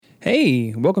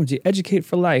Hey, welcome to Educate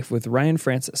for Life with Ryan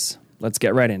Francis. Let's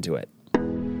get right into it.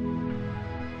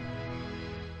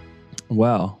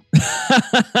 Well,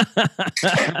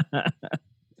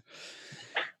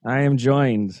 I am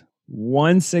joined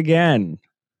once again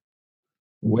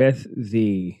with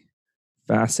the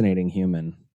fascinating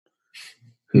human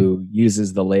who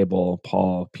uses the label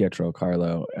Paul Pietro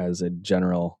Carlo as a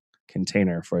general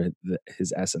container for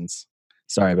his essence.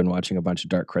 Sorry, I've been watching a bunch of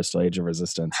Dark Crystal: Age of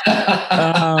Resistance.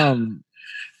 Yeah,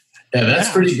 that's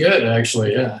pretty good,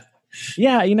 actually.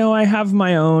 Yeah, you know, I have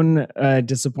my own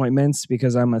disappointments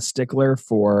because I'm a stickler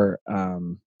for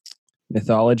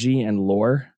mythology and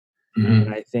lore. Mm-hmm.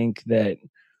 And I think that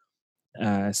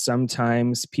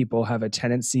sometimes people have a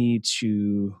tendency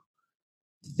to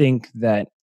think that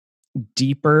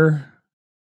deeper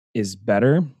is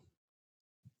better.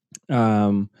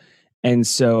 And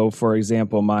so, for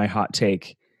example, my hot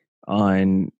take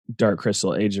on Dark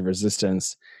Crystal: Age of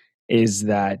Resistance is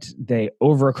that they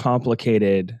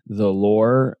overcomplicated the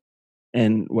lore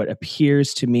and what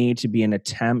appears to me to be an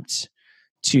attempt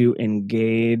to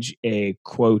engage a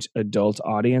quote adult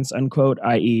audience, unquote,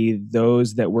 i.e.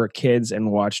 those that were kids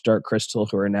and watched Dark Crystal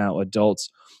who are now adults.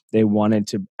 They wanted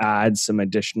to add some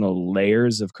additional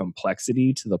layers of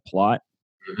complexity to the plot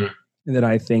that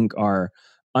I think are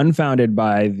unfounded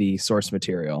by the source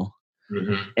material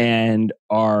and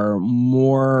are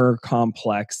more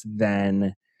complex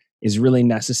than is really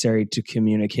necessary to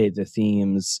communicate the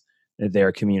themes that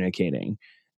they're communicating.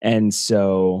 And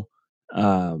so,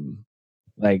 I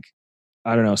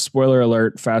don't know, spoiler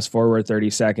alert, fast forward 30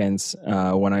 seconds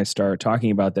when I start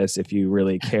talking about this, if you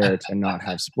really care to not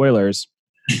have spoilers.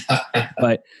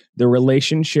 But the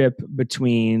relationship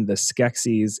between the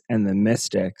Skeksis and the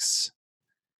Mystics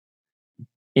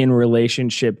in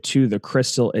relationship to the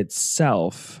crystal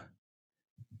itself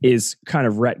is kind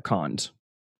of retconned.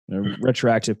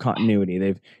 Retroactive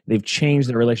continuity. They've changed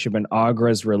the relationship and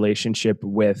Agra's relationship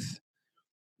with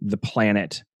the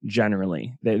planet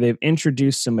generally. They've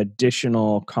introduced some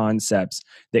additional concepts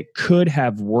that could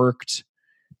have worked,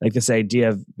 like this idea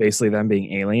of basically them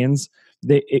being aliens.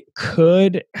 It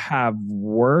could have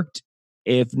worked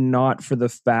if not for the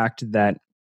fact that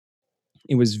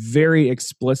it was very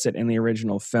explicit in the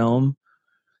original film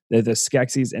that the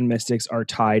Skeksis and Mystics are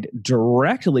tied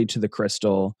directly to the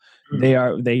crystal. They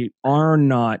are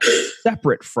not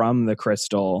separate from the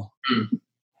crystal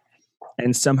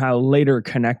and somehow later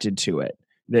connected to it.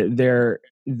 That there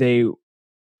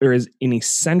is an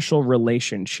essential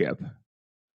relationship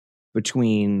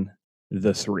between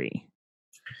the three.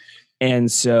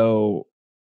 And so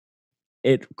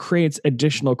it creates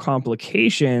additional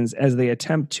complications as they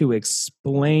attempt to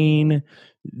explain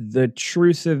the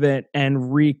truth of it and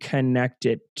reconnect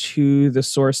it to the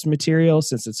source material,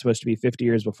 since it's supposed to be 50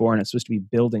 years before and it's supposed to be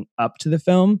building up to the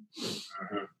film.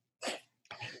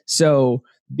 So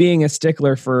being a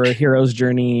stickler for a hero's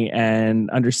journey and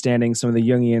understanding some of the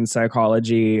Jungian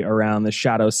psychology around the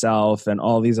shadow self and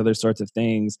all these other sorts of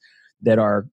things that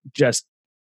are just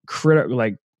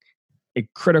like a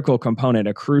critical component,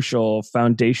 a crucial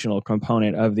foundational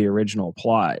component of the original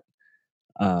plot.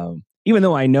 Even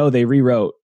though I know they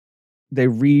re-recorded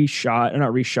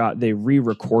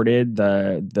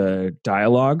the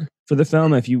dialogue for the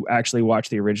film. If you actually watch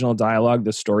the original dialogue,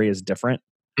 the story is different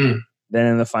than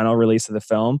in the final release of the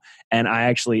film. And I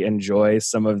actually enjoy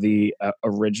some of the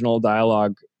original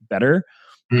dialogue better.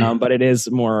 But it is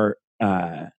more,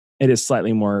 it is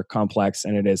slightly more complex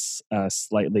and it is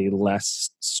slightly less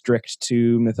strict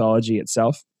to mythology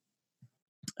itself.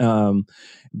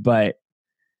 But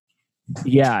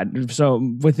yeah, so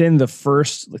within the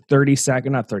first the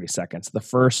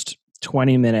first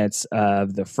 20 minutes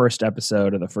of the first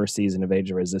episode of the first season of Age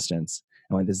of Resistance,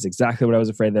 I went, this is exactly what I was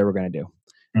afraid they were going to do.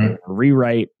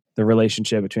 Rewrite the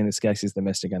relationship between the Skeksis, the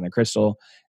Mystic, and the Crystal.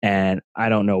 And I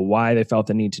don't know why they felt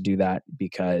the need to do that,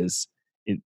 because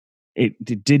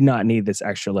it did not need this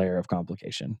extra layer of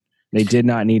complication. They did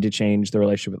not need to change the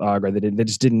relationship with Agra. They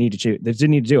just didn't need to change. They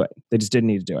didn't need to do it. They just didn't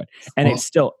need to do it. And it's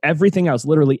still everything else.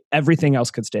 Literally everything else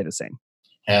could stay the same.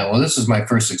 Yeah. Well, this is my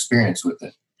first experience with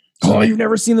it. So you've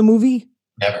never seen the movie?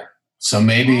 Never. So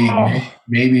maybe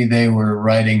they were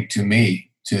writing to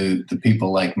me, to the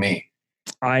people like me.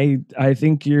 I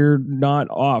think you're not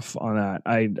off on that.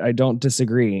 I don't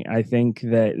disagree. I think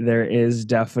that there is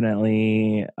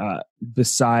definitely,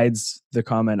 besides the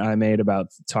comment I made about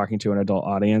talking to an adult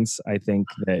audience, I think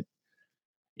that,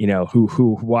 you know,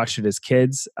 who watched it as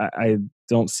kids, I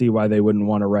don't see why they wouldn't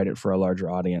want to write it for a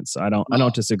larger audience. I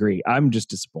don't disagree. I'm just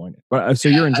disappointed. But so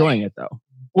you're enjoying it though.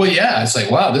 Well, yeah, it's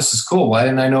like, wow, this is cool. Why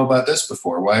didn't I know about this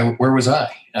before? Where was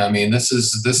I? I mean, this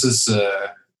is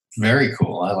Very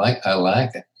cool. I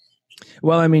like it.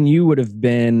 Well, I mean, you would have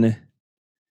been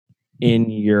in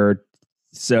your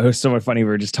somewhat funny. We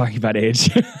were just talking about age.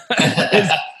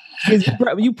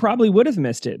 You probably would have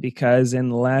missed it because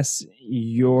unless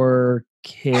your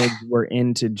kids were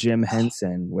into Jim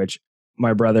Henson, which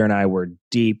my brother and I were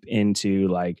deep into,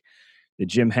 like the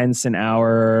Jim Henson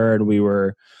Hour, and we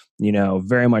were,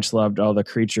 very much loved all the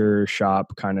Creature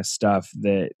Shop kind of stuff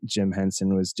that Jim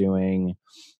Henson was doing.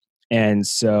 And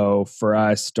so for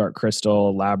us, Dark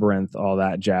Crystal, Labyrinth, all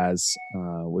that jazz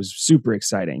was super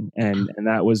exciting. And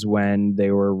that was when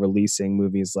they were releasing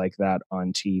movies like that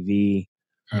on TV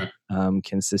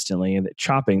consistently, and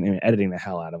chopping and editing the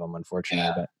hell out of them,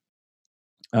 unfortunately. Yeah.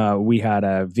 But we had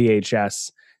a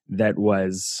VHS that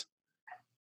was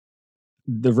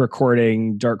the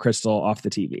recording Dark Crystal off the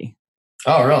TV.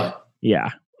 Oh, really? Yeah.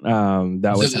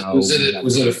 Was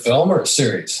it a film or a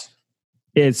series?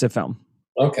 It's a film.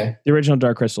 Okay. The original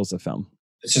Dark Crystal is a film.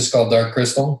 It's just called Dark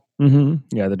Crystal?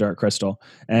 Mm-hmm. Yeah, the Dark Crystal.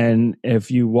 And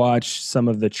if you watch some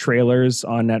of the trailers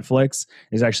on Netflix,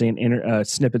 there's actually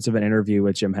snippets of an interview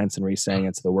with Jim Henson where he's saying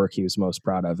it's the work he was most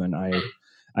proud of. And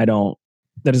that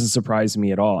doesn't surprise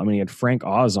me at all. I mean, he had Frank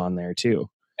Oz on there too.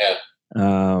 Yeah.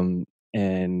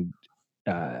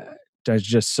 There's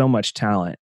just so much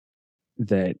talent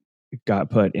that got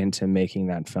put into making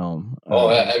that film.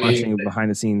 Watching behind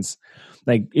the scenes,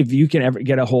 like if you can ever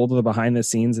get a hold of the behind the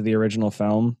scenes of the original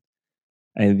film,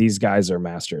 and these guys are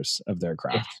masters of their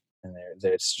craft, and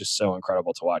it's just so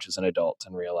incredible to watch as an adult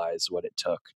and realize what it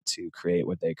took to create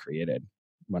what they created.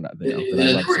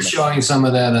 They were showing some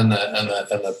of that on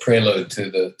the prelude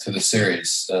to the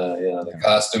series. The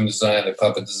costume design, the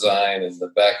puppet design, and the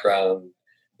background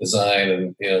design,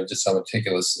 and just how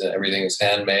meticulous everything is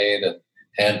handmade and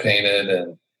hand painted,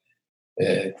 and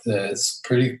it's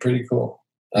pretty cool.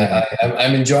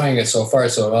 I'm enjoying it so far,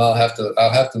 so I'll have to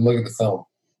look at the film.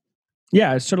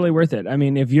 Yeah, it's totally worth it. I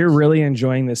mean, if you're really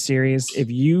enjoying this series,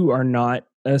 if you are not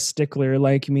a stickler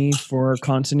like me for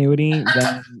continuity,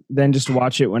 then just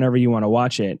watch it whenever you want to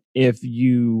watch it. If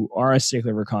you are a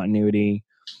stickler for continuity,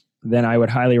 then I would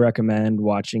highly recommend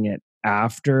watching it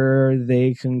after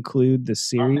they conclude the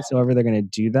series, however they're going to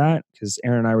do that, because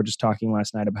Aaron and I were just talking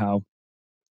last night about how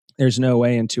there's no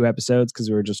way in 2 episodes,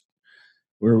 because we're just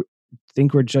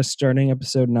starting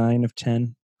episode 9 of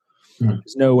 10.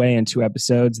 There's no way in 2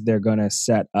 episodes they're going to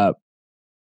set up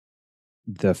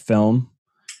the film.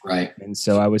 Right. And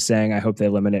so I was saying, I hope they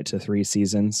limit it to 3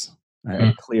 seasons,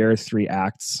 clear 3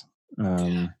 acts,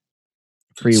 pre-war,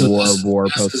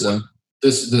 post-war.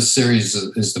 This series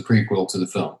is the prequel to the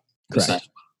film. Correct.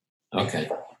 Okay.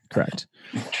 Correct.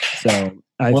 So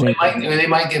I think they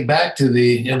might get back to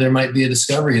there might be a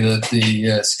discovery that the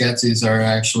Skeksis are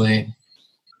actually,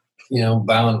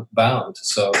 bound.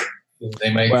 So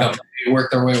they may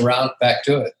work their way around back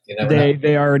to it.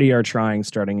 They already are trying,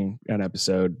 starting an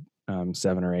episode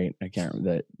 7 or 8. I can't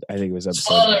remember that. I think it was episode.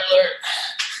 Spoiler alert.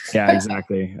 Yeah,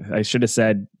 exactly. I should have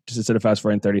said, just instead of fast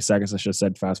forwarding 30 seconds, I should have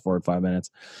said fast forward 5 minutes.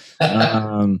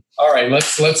 All right,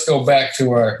 let's go back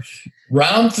to our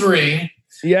round 3.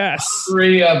 Yes.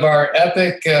 3 of our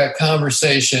epic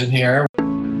conversation here.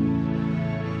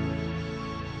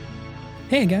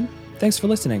 Hey again. Thanks for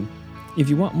listening. If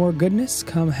you want more goodness,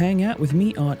 come hang out with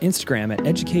me on Instagram at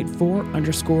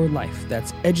educate4_life.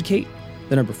 That's educate,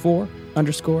 the number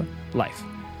 4_life.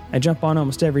 I jump on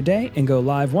almost every day and go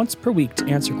live once per week to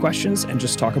answer questions and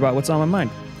just talk about what's on my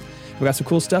mind. We've got some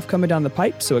cool stuff coming down the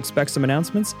pipe, so expect some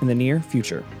announcements in the near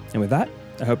future. And with that,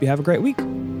 I hope you have a great week.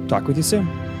 Talk with you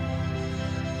soon.